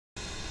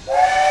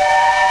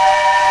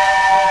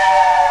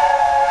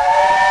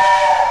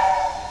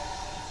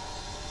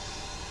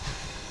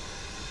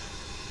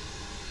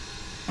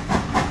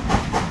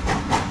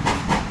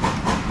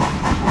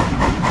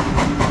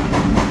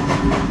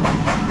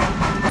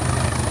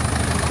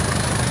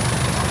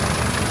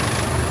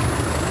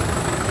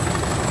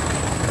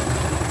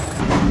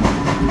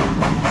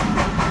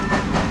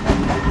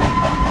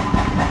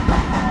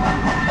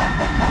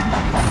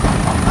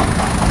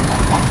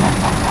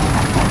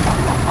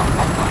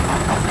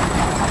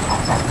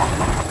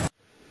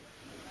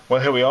Well,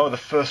 here we are, the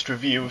first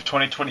review of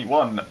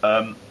 2021.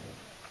 As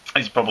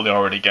you probably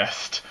already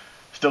guessed,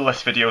 still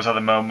less videos at the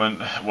moment.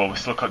 Well, we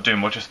still can't do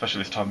much,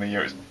 especially this time of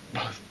year. It's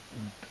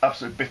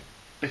absolutely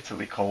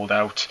bitterly cold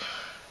out.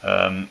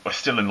 We're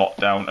still in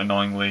lockdown,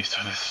 annoyingly, so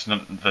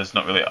there's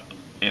not really,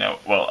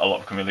 well, a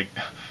lot can really.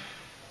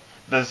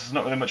 There's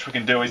not really much we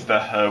can do, is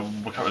there?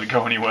 We can't really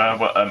go anywhere.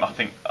 But I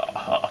think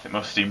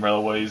most steam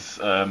railways,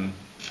 are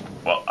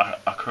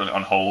currently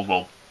on hold.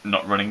 Well,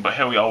 not running. But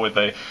here we are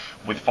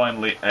with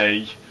finally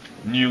a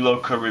new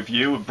loco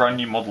review, a brand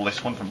new model.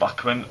 This one from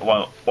Bachmann.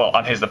 Well,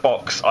 and here's the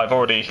box. I've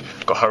already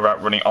got her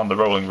out running on the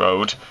rolling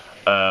road.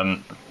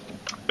 And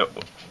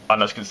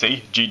as you can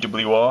see,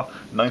 GWR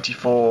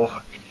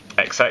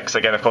 94XX.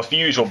 Again, of course, the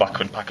usual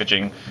Bachmann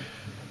packaging.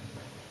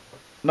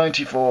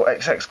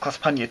 94XX class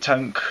pannier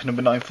tank,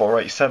 number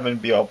 9487,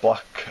 BR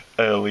black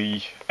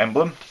early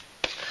emblem.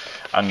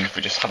 And if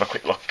we just have a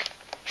quick look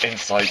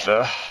inside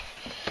there,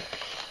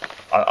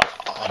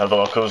 I know the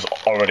loco's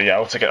already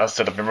out. Again, as I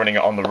said, I've been running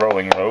it on the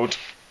rolling road.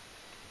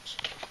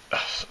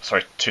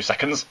 Sorry, 2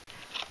 seconds.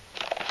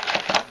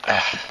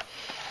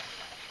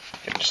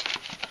 Just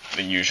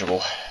the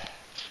usual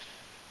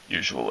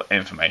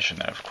information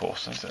there, of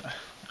course. Is it?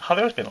 Have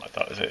they always been like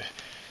that? Is it?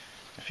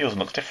 It feels and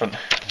looks different.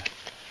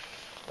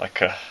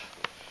 Like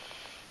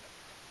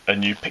a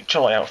new picture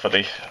layout for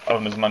the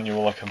owner's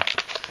manual, like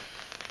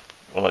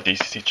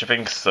DCC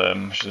Chippings,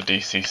 which is a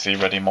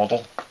DCC ready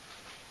model.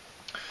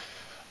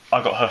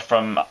 I got her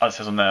from, as it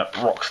says on there,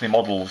 Roxley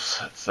Models.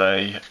 It's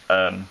a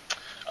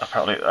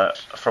apparently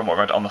from what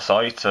I read on the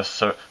site,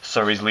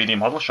 Surrey's leading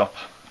model shop.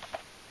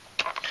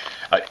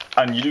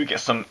 And you do get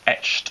some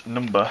etched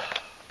number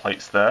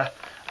plates there,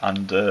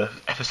 and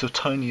ever so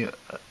tiny.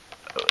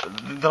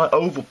 They're like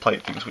oval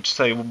plate things which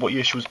say what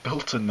year she was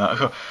built and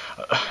that.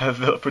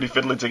 They're pretty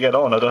fiddly to get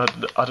on. I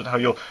don't know how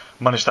you'll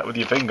manage that with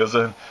your fingers.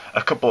 A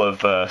couple of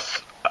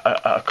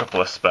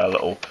spare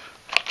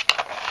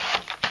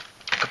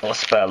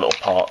little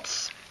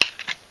parts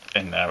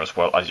in there as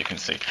well, as you can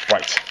see.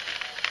 Right,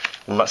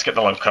 let's get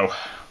the loco.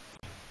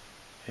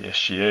 Here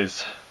she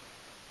is.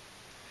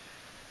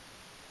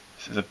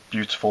 This is a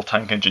beautiful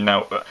tank engine.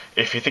 Now,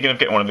 if you're thinking of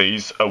getting one of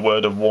these, a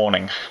word of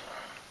warning.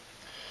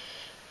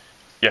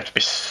 You have to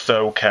be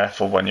so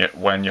careful when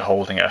you're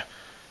holding her.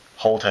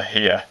 Hold her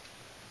here.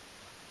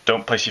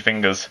 Don't place your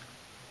fingers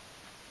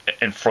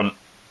in front.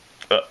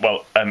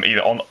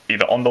 Either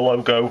on the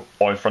logo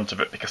or in front of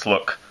it, because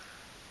look,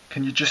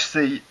 can you just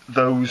see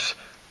those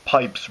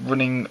pipes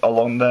running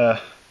along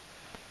there?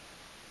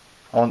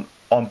 On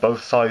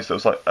both sides,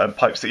 those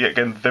pipes that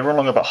again they run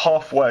along about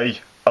halfway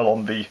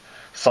along the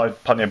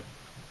side pannier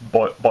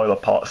boiler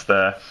parts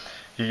there.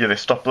 Here they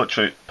stop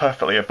literally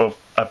perfectly above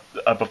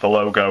the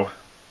logo.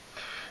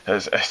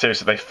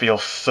 Seriously, they feel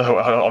so.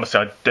 Honestly,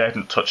 I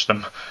daren't touch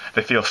them.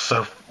 They feel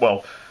so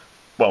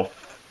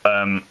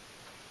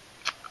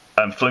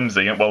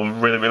flimsy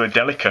and really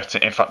delicate.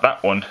 In fact,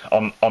 that one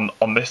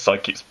on this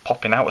side keeps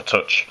popping out a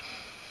touch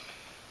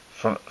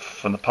from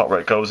the part where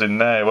it goes in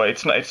there. Well,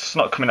 it's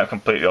not coming out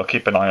completely. I'll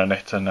keep an eye on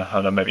it and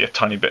maybe a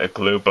tiny bit of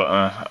glue.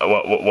 But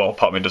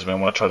part of me doesn't really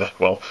want to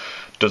try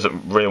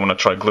doesn't really want to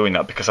try gluing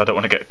that, because I don't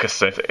want to get,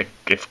 because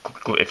if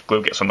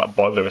glue gets on that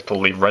boiler, it'll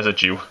leave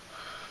residue.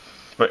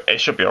 But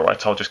it should be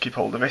alright. I'll just keep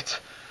hold of it.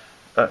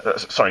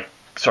 Sorry.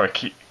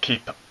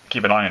 Keep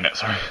an eye on it.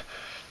 Sorry.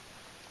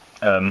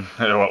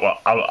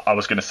 I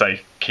was going to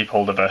say keep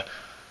hold of her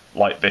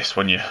like this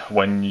when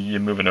you're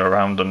moving her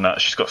around and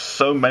that. She's got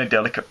so many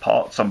delicate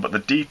parts on, but the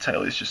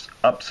detail is just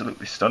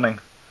absolutely stunning.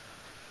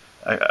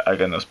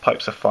 Again, those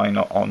pipes are fine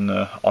on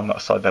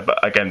that side there,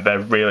 but again, they're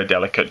really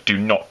delicate. Do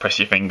not press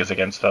your fingers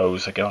against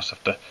those. Again, I just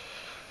have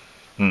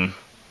to.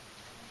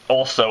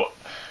 Also.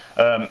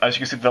 As you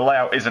can see, the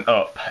layout isn't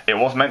up. It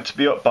was meant to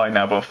be up by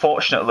now, but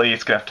unfortunately,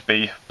 it's going to have to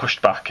be pushed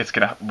back. I'm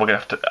going to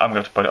have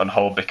to put it on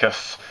hold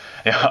because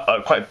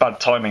quite bad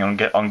timing on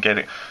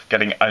getting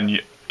a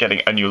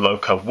new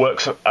loco.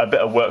 A bit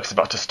of work's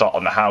about to start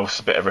on the house,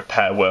 a bit of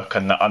repair work,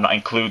 and that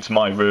includes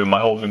my room. My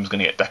whole room's going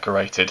to get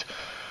decorated.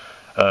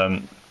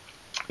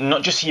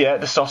 Not just yet.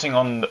 They're starting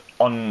on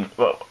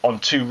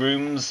 2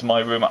 rooms, my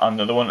room and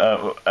another one,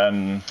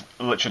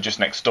 literally just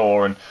next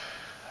door, and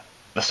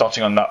they're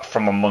starting on that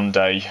from a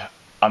Monday,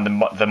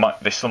 and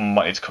someone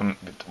might need to come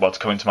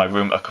into my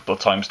room a couple of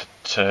times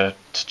to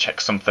check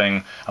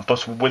something. And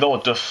plus, with all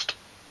the dust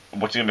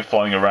what's going to be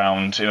flying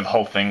around, the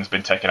whole thing's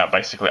been taken out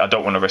basically. I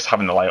don't want to risk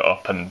having the layout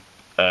up and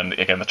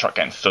again the truck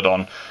getting stood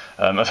on.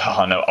 I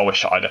know I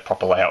wish I had a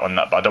proper layout on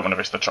that, but I don't want to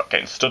risk the truck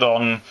getting stood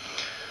on,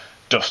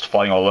 dust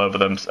flying all over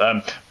them.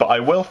 But I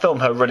will film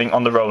her running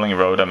on the rolling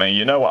road. I mean,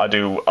 you know what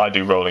I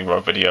do rolling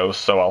road videos,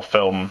 so I'll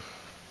film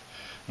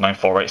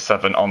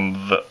 9487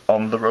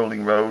 on the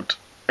rolling road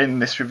in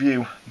this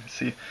review.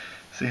 See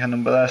her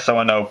number there. So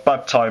I know,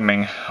 bad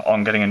timing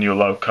on getting a new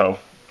loco.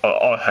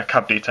 Her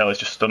cab detail is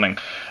just stunning.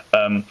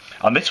 And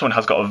this one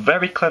has got a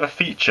very clever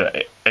feature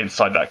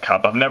inside that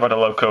cab. I've never had a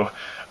loco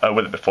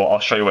with it before. I'll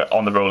show you it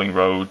on the rolling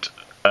road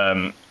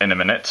in a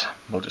minute.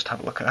 We'll just have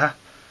a look at her.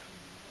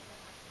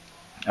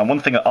 And one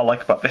thing that I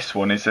like about this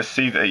one is to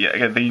see the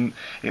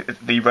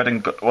red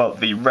and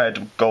the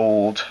red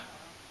gold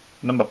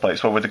number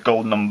plates, well, with the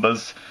gold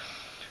numbers,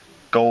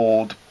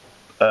 gold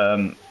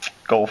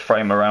gold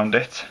frame around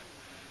it,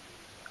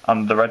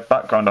 and the red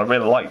background. I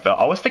really like that.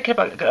 I was thinking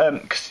about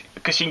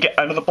because you can get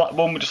another black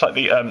one with just like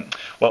the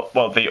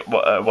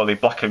the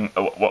black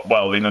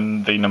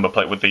and the number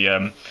plate with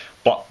the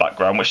black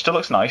background, which still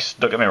looks nice.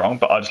 Don't get me wrong,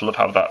 but I just love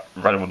how that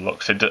red one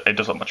looks. It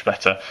does look much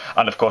better.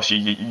 And of course,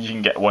 you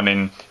can get one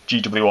in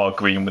GWR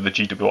green with the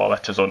GWR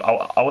letters on.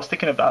 I was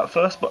thinking of that at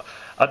first, but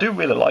I do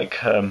really like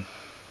her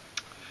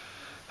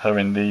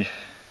in the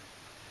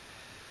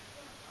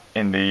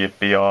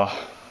BR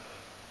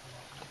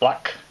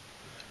black.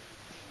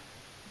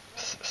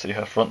 See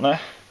her front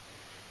there.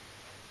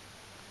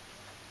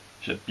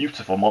 She's a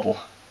beautiful model.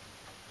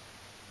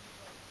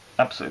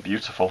 Absolutely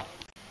beautiful.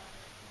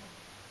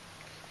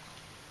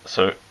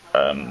 So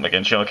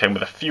again, she only came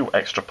with a few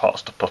extra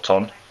parts to put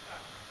on.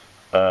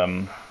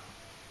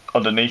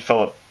 Underneath,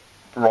 all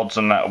the rods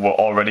and that were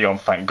already on,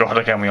 thank God.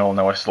 Again, we all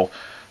know I still,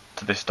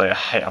 to this day, I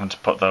hate having to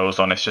put those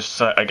on. It's just,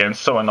 again,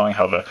 so annoying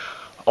how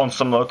on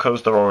some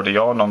locos they're already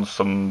on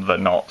some they're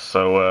not.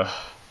 So,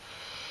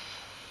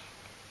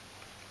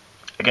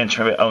 again, she's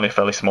only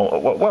fairly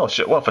small. Well,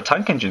 for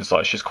tank engine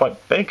size, she's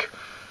quite big.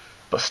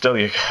 But still,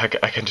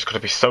 again, just got to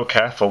be so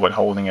careful when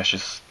holding her.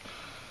 She's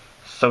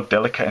so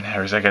delicate in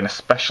areas, again,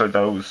 especially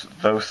those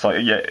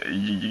side. Yeah,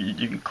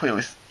 you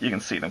can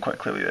see them quite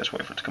clearly. Just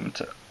wait for it to come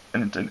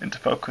into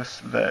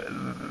focus.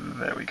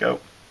 There we go.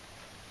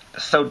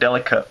 So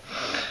delicate.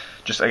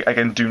 Just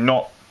again, do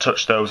not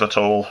touch those at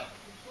all.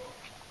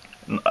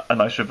 A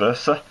nice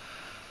reverser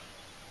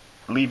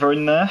lever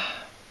in there,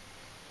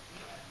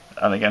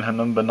 and again her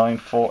number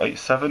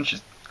 9487.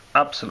 She's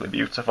absolutely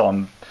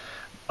beautiful.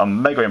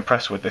 I'm mega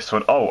impressed with this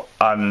one. Oh,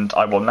 and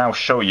I will now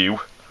show you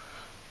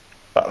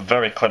that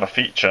very clever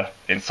feature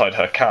inside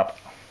her cab.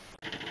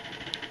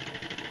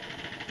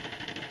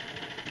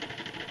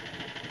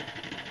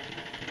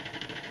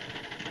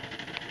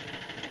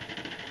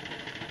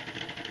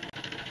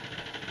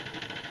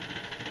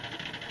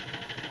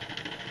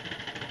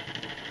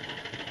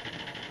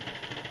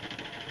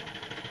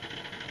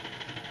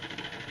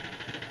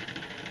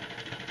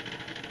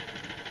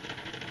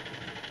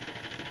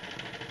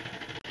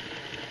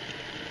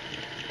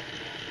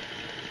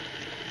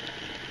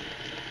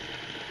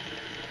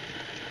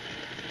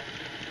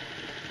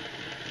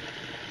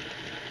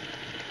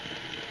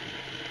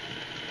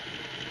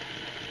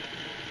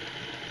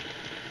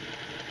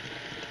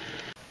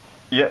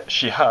 Yeah,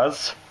 she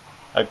has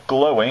a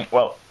glowing,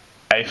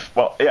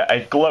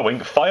 a glowing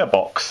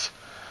firebox.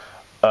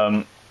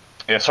 Yeah,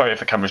 sorry if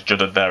the camera's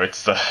juddered there.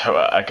 It's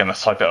again the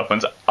side bit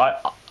opens.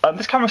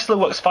 This camera still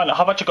works fine. I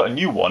have actually got a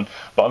new one,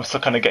 but I'm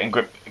still kind of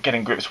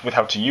getting grips with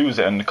how to use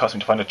it, and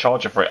costing to find a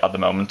charger for it at the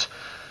moment.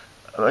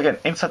 Again,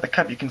 inside the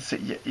cab you can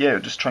see. Yeah,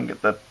 just try and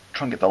get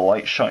the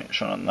light shine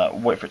on that.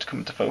 Wait for it to come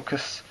into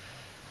focus.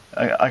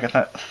 I get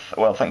that.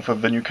 Well,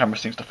 thankfully the new camera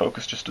seems to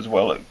focus just as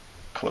well at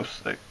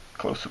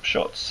close-up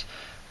shots.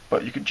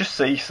 But you can just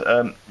see,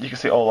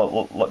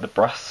 all like the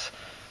brass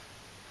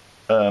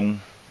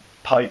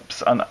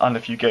pipes and a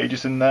few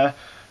gauges in there.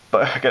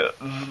 But again,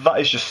 that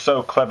is just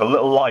so clever.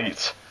 Little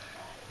light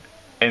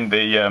in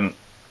the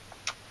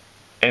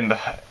in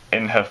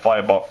her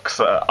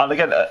firebox, and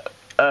again,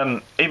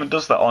 even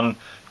does that on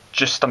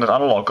just standard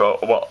analog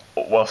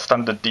or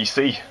standard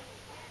DC.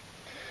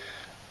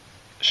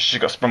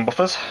 She's got sprung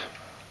buffers,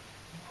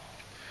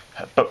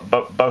 but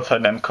both her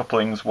NEM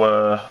couplings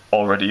were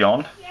already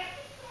on.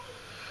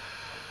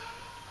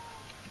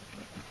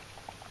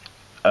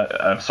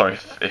 I'm sorry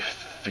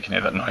if you can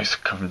hear that noise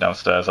coming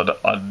downstairs. I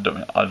don't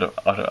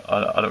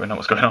really know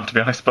what's going on, to be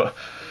honest. But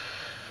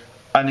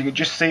and you can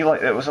just see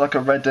like it was like a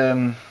red,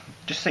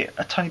 just see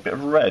a tiny bit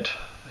of red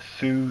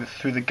through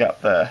the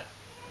gap there,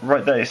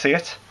 right there. You see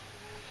it?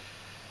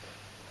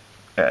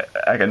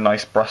 Again,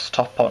 nice brass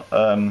top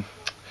on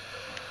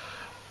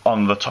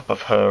the top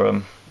of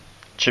her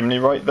chimney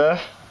right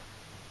there.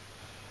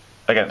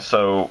 Again,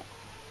 so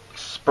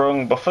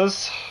sprung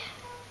buffers.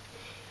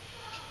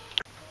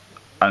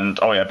 And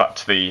oh yeah, back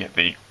to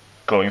the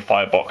glowing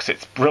firebox.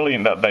 It's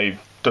brilliant that they've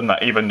done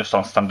that even just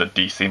on standard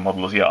DC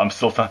models. Yeah, I'm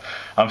still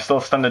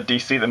standard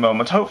DC at the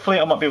moment. Hopefully,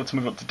 I might be able to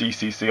move up to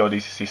DCC or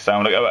DCC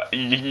sound.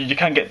 You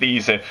can get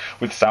these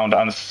with sound.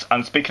 And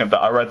speaking of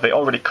that, I read they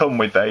already come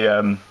with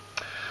a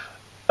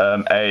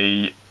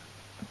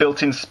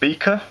built-in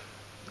speaker.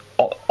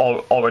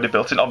 Already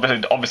built in.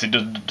 Obviously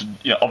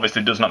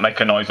does not make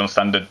a noise on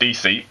standard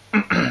DC.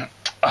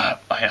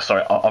 Yeah,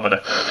 sorry, I've had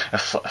a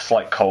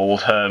slight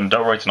cold. Don't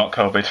worry, it's not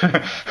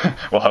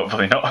COVID. Well,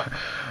 hopefully not.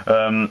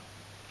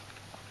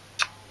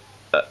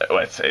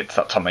 It's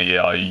that time of year.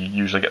 I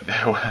usually get the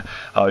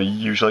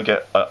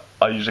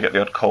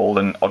odd cold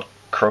and odd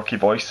croaky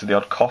voice, the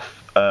odd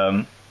cough.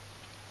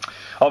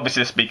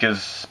 Obviously, the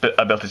speakers,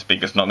 a built-in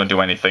speaker's not going to do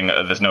anything.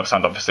 There's no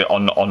sound, obviously,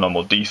 on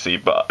normal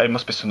DC, but it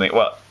must be something.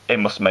 Well, it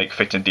must make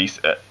fitting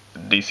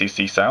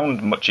DCC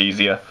sound much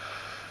easier.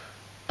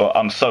 But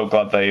I'm so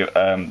glad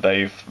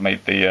they've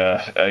made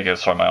the again,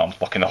 sorry, my arm's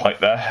blocking the light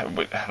there.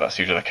 That's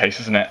usually the case,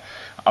 isn't it?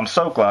 I'm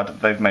so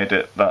glad they've made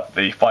it that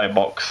the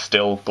firebox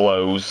still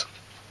glows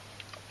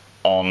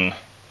on,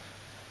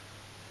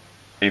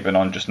 even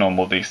on just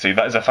normal DC.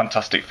 That is a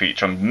fantastic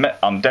feature.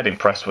 I'm dead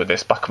impressed with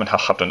this. Bachmann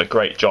have done a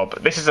great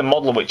job. This is a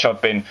model which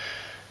I've been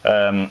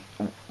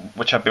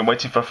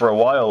waiting for a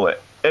while.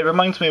 It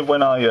reminds me of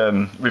when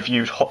I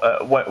reviewed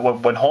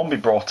when Hornby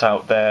brought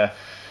out their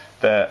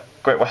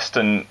Great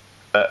Western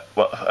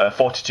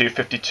 42,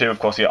 52. Of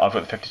course, yeah, I've got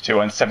the 52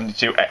 and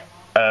 72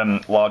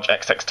 large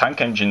XX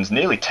tank engines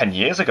nearly 10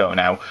 years ago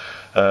now.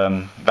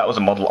 That was a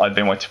model I'd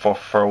been waiting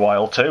for a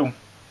while too.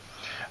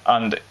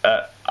 And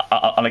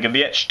again,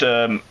 the etched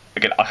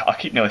again, I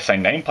keep nearly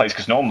saying nameplates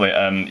because normally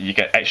you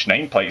get etched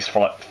nameplates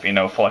for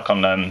like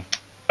on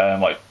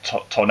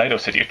Tornado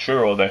City of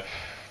True or the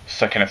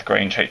Sir Kenneth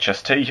Grange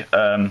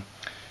HST.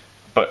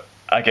 But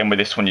again, with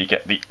this one, you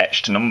get the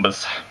etched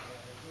numbers,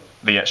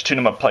 the etched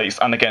 2-number plates,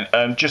 and again,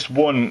 just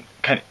one.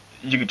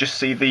 You could just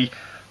see the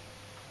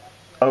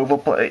oval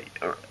plate.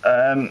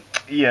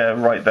 Yeah,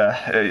 right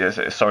there.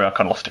 Sorry, I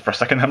kind of lost it for a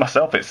second there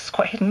myself. It's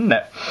quite hidden, isn't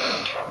it?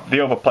 The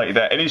oval plate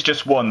there. It is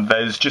just one.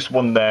 There's just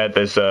one there.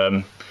 There's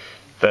oops.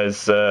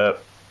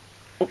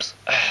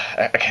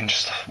 Again,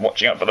 just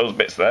watching out for those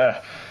bits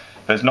there.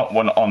 There's not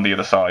one on the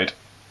other side.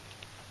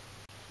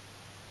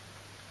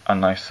 And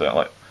nice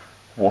like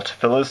water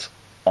fillers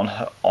on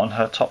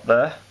her top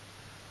there.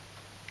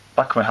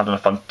 Bachmann have done a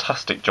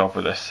fantastic job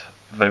with this.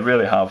 They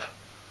really have.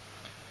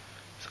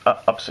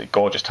 Absolutely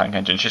gorgeous tank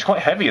engine. She's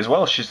quite heavy as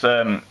well. She's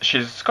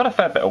got a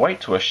fair bit of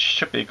weight to her. She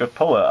should be a good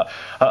puller.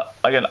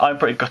 Again, I'm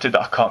pretty gutted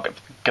that I can't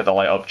get the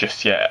light up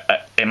just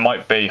yet. It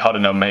might be, I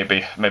don't know,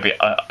 maybe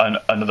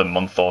another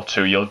month or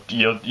two. You'll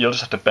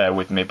just have to bear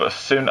with me. But as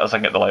soon as I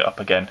get the light up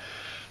again,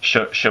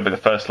 she'll be the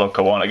first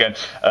loco on again.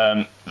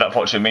 That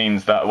unfortunately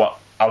means that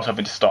I was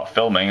hoping to start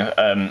filming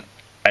a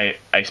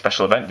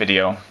special event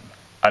video,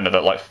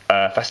 another like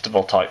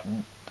festival type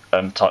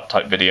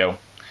video.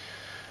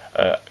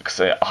 Because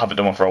I haven't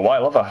done one for a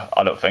while, have I?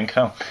 I don't think.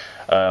 No.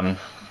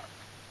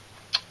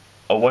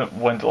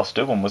 When did I last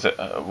do one? Was it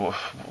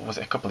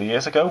a couple of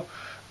years ago?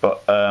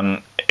 But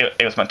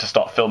it was meant to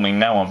start filming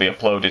now and be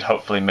uploaded.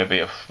 Hopefully,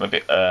 maybe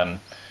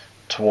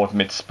toward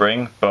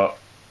mid-spring. But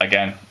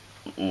again,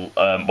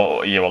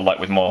 like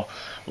with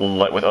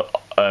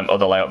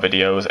other layout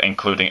videos,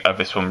 including of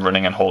this one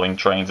running and hauling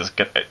trains,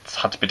 it's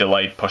had to be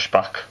delayed, pushed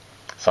back,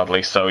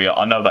 sadly. So yeah,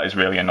 I know that is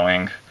really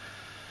annoying.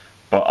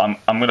 But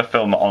I'm going to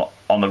film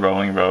on the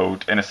rolling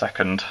road in a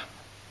second.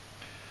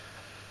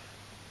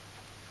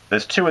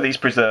 There's 2 of these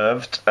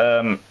preserved.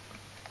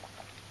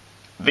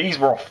 These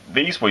were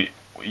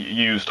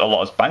used a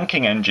lot as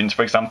banking engines.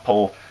 For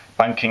example,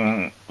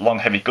 banking long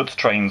heavy goods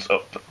trains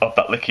up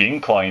that Licky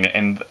incline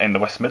in the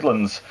West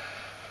Midlands.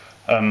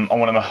 On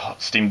one of my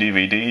Steam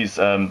DVDs,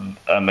 and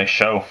they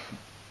show,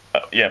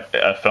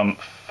 film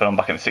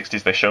back in the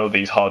 60s. They show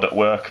these hard at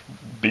work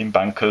beam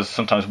bankers.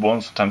 Sometimes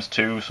 1, sometimes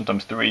 2,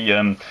 sometimes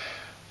 3.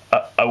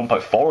 I won't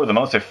put 4 of them.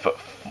 Honestly,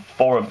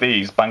 4 of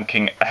these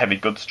banking a heavy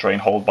goods train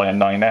hauled by a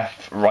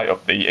 9F right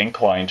up the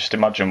incline. Just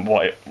imagine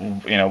what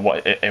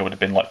it would have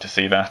been like to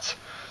see that.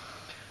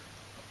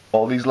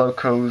 All these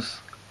locos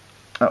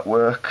at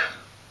work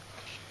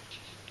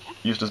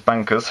used as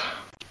bankers.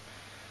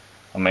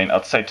 I mean,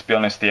 I'd say, to be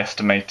honest, the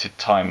estimated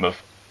time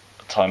of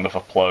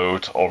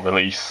upload or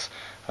release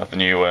of the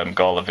new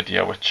Gala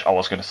video, which I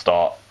was going to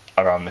start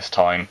around this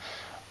time.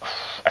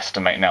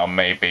 Estimate now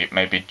maybe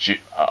I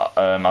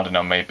don't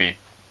know, maybe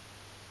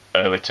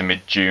early to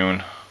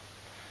mid-June,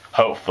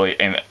 hopefully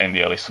in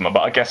the early summer.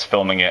 But I guess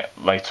filming it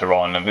later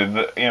on, and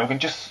we can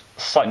just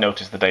slight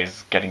notice the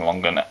days getting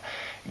longer now.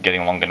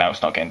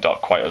 It's not getting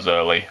dark quite as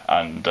early,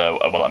 and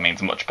that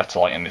means much better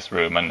light in this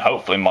room, and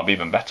hopefully it might be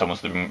even better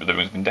once the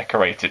room's been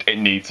decorated. It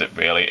needs it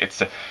really.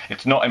 It's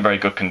not in very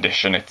good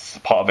condition. It's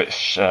part of it.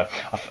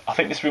 I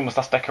think this room was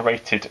last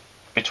decorated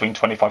between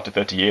 25 to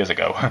 30 years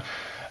ago.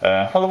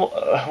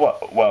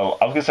 Well,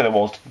 I was going to say the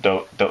walls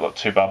don't look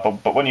too bad,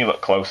 but when you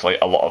look closely,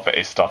 a lot of it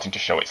is starting to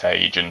show its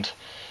age, and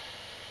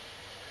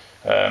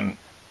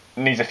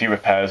needs a few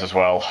repairs as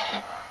well.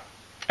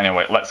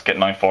 Anyway, let's get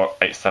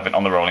 9487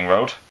 on the rolling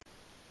road.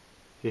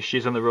 Here she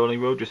is on the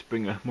rolling road, just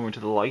bring her more into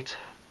the light.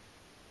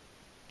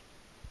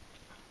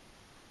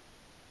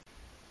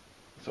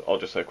 So I'll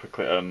just say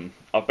quickly,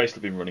 I've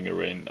basically been running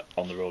her in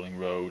on the rolling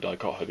road. I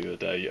got her the other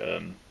day,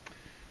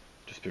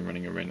 just been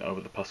running her in over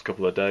the past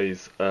couple of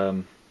days.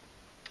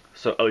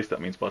 So at least that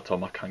means by the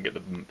time I can get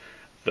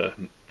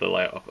the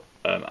layout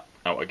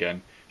out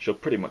again, she'll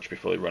pretty much be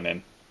fully run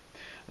in.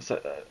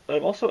 So,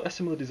 also a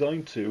similar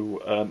design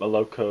to a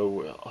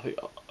loco.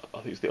 I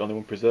think it's the only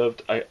one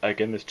preserved.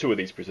 Again, there's 2 of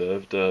these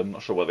preserved. I'm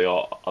not sure where they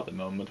are at the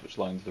moment, which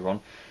lines they're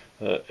on.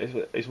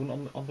 Is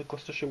one on the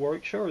Gloucestershire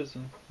Warwickshire? I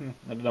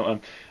don't know.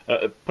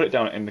 Put it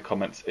down in the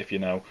comments if you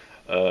know.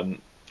 A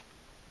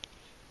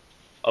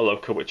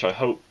loco which I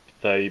hope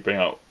they bring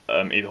out,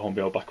 either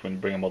Hornby or Bachmann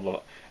bring a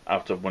model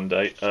out of one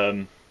day.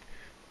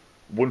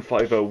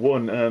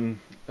 1501.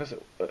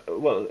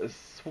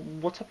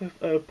 What type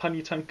of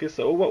pannier tank is?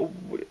 Yeah, well,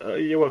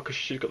 because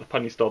she's got the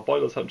pannier style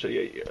boilers, haven't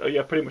she?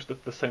 Yeah, pretty much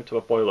the same type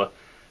of boiler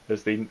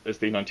as the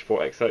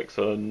 94XX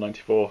or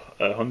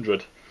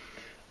 9400.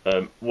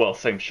 Well,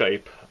 same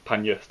shape,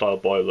 pannier style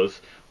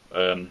boilers,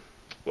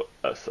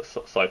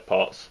 side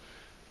parts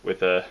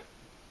with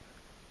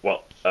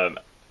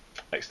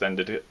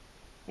extended,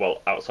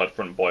 outside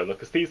front boiler,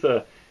 because these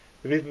are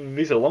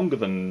longer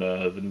than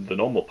the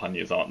normal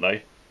panniers, aren't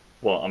they?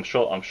 Well, I'm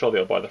sure they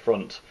are by the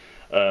front.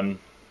 But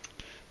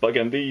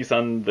again, these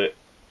and the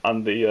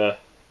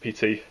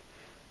PT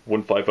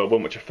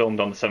 1501, which I filmed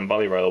on the Severn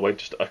Valley Railway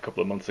just a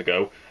couple of months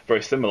ago,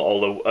 very similar.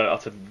 Although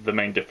the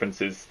main difference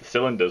is the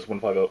cylinders.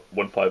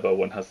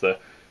 1501 has the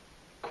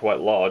quite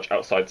large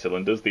outside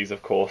cylinders. These,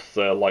 of course,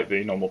 like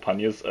the normal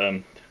panniers,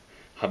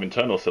 have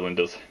internal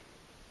cylinders.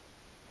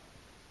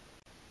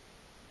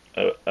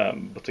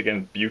 But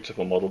again,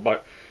 beautiful model.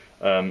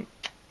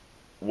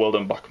 Well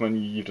done,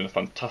 Bachmann. You've done a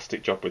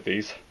fantastic job with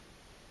these.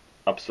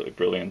 Absolutely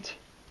brilliant.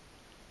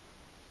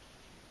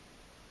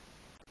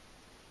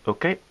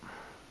 Okay.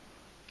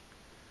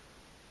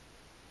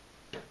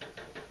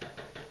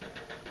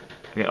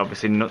 Yeah,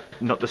 obviously not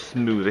the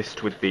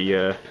smoothest with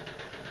the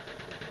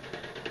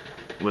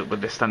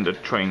with the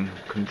standard train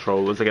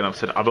controllers. Again,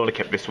 I've only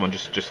kept this one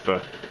just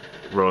for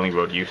rolling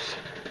road use.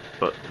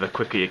 But the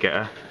quicker you get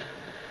her,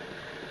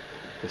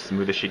 the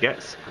smoother she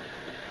gets.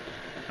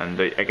 And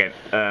again,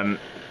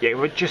 yeah,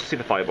 we'll just see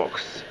the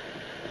firebox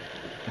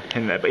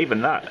in there, but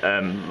even that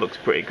looks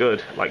pretty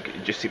good. Like,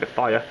 you just see the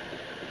fire.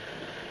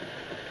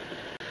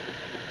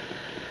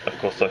 Of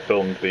course, I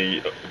filmed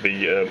the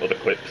other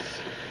clips,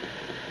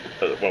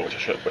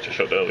 which I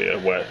showed earlier,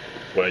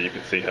 where you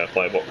could see her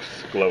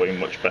firebox glowing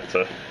much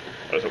better.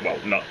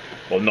 Not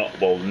in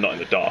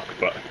the dark,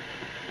 but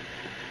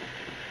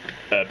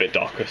a bit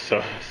darker,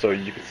 so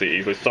you could see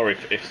easily. Sorry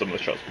if some of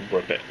the shots were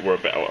a bit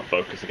out of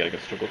focus. Again, I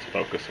struggle to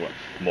focus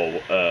more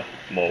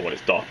when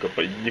it's darker,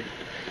 but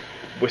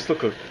we still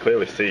could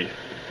clearly see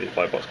the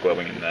firebox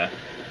glowing in there.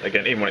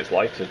 Again, even when it's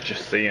lighter,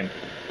 just seeing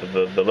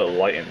the little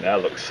light in there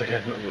looks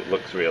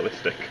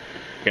realistic.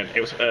 Again,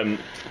 it was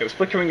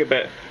flickering a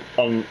bit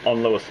on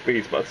lower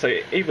speeds, but I'd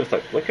say even a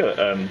slight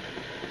flicker.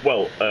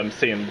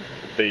 Seeing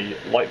the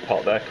light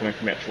part there coming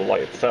from the actual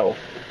light itself,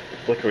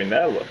 flickering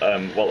there. I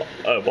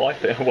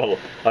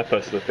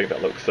personally think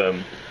that looks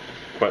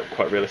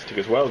quite realistic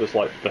as well. There's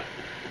like the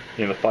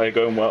fire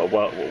going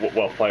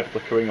while fire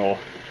flickering, or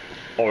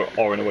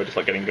in a way just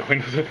like getting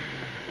going.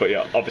 But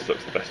yeah, obviously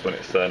looks the best when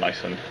it's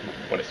nice and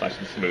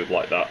smooth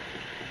like that.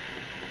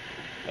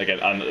 Again,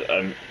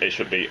 and it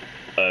should be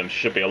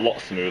a lot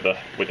smoother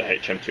with the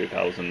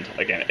HM2000.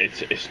 Again, it's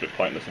just a bit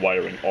pointless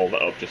wiring all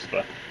that up just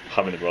for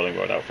having the rolling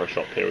rod out for a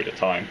short period of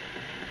time.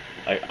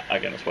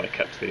 Again, that's why I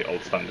kept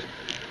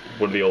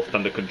one of the old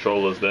standard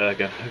controllers there.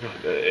 Again,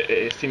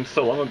 it seems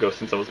so long ago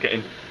since I was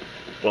getting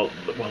the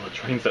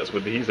train sets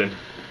with these in.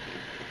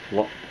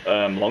 Like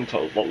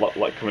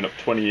coming up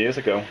 20 years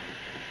ago.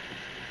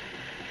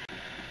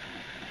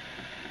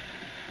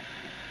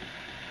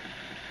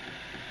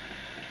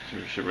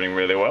 She's running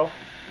really well.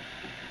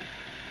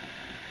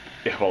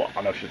 Yeah, well,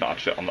 I know she's not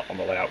actually on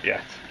the layout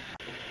yet,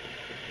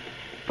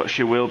 but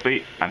she will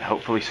be, and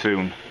hopefully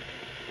soon.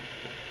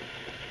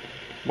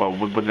 Well,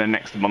 within the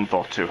next month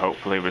or two,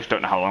 hopefully. We just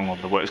don't know how long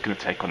the work's going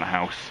to take on the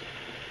house.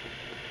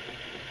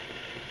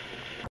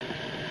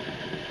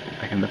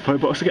 Again, the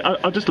firebox again.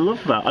 I just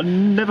love that. I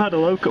never had a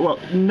loco.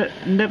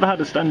 Never had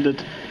a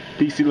standard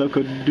DC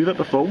loco do that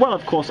before. Well,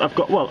 of course, I've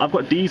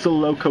got diesel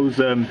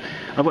locos.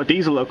 I've got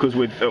diesel locos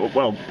with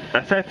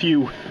a fair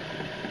few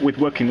with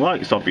working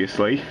lights,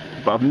 obviously,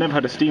 but I've never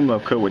had a steam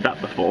loco with that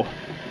before.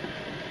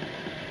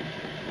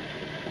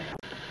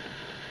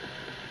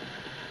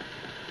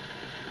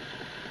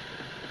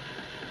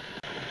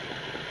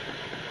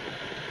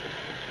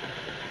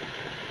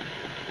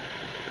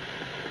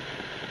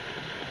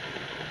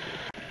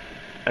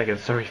 Again,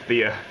 sorry if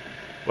the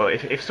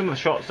if some of the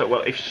shots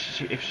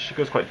if she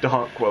goes quite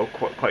dark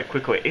quite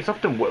quickly, it's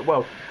often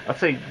I'd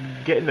say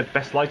getting the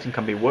best lighting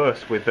can be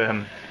worse with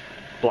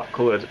black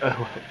coloured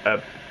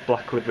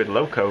with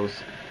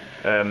locos.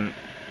 I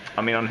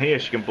mean, on here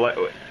she can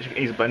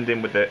easily blend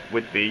in with the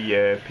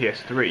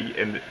PS3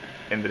 in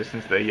the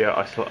distance.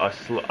 I still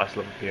have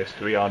a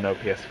PS3. I know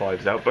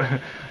PS5's out, but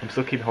I'm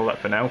still keeping hold of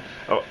that for now.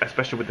 Oh,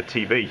 especially with the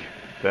TV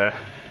there.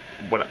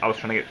 When I was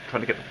trying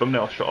to get the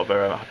thumbnail shot of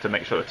her, I had to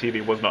make sure the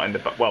TV was not in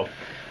the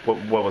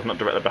was not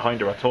directly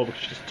behind her at all,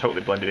 because she just totally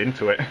blended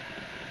into it.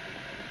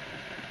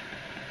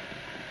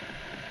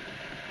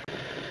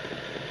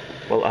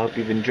 Well, I hope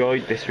you've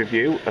enjoyed this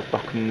review of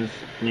Bachmann's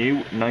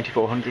new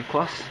 9400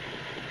 class.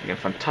 Again,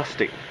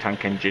 fantastic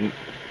tank engine,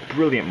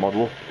 brilliant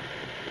model.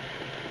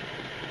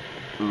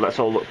 Let's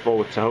all look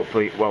forward to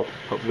hopefully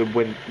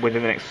within the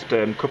next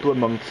couple of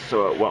months.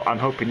 I'm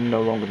hoping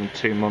no longer than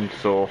 2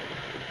 months or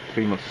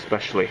 3 months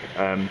especially.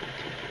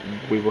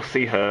 We will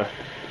see her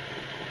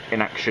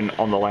in action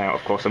on the layout.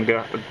 Of course, I'm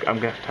gonna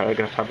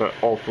have her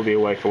all fully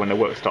away for when the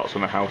work starts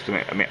on the house.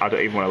 And I mean, I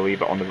don't even want to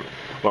leave it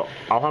well,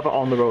 I'll have it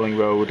on the rolling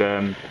road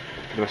the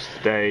rest of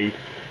the day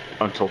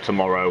until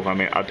tomorrow. I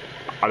mean, I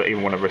don't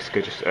even want to risk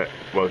it. Just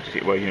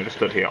just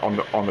stood here on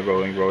the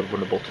rolling road,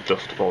 vulnerable to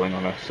dust falling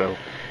on her. So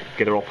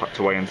get her all packed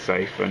away and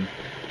safe, and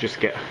just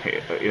get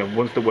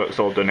once the work's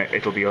all done,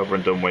 it'll be over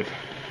and done with.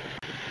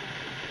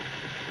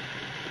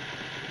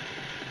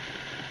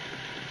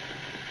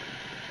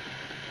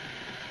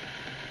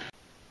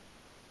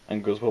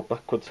 And goes well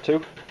backwards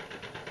too.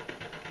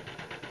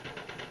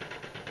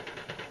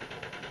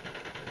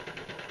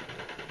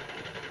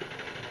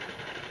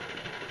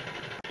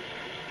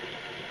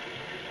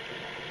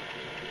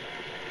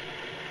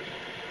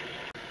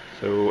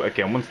 So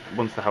again,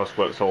 once the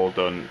housework's all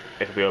done,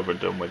 it'll be over and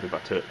done with. We're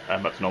back to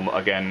normal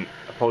again.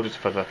 Apologies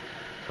for the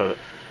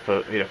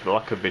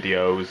lack of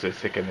videos. There's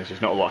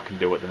just not a lot I can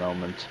do at the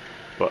moment.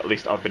 But at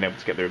least I've been able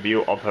to get the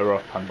review of her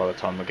up, and by the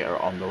time we get her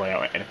on the way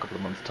out in a couple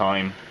of months'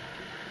 time,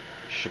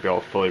 she should be all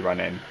fully run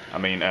in. I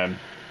mean, again,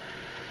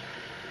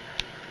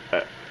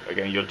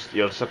 you'll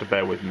just have to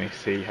bear with me,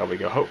 see how we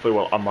go.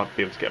 Hopefully, I might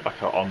be able to get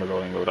back out on the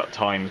rolling road at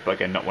times, but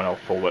again, not when all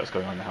full work's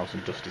going on in the house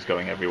and dust is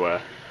going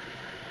everywhere.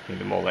 Need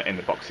them all in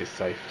the boxes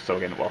safe. So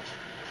again, well,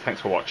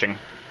 thanks for watching.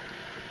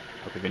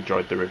 Hope you've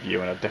enjoyed the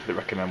review, and I definitely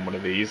recommend one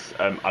of these.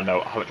 I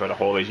know I haven't tried a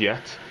haulage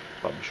yet,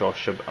 but I'm sure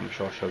she'll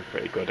be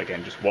pretty good.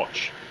 Again, just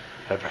watch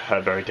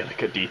her very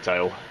delicate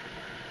detail.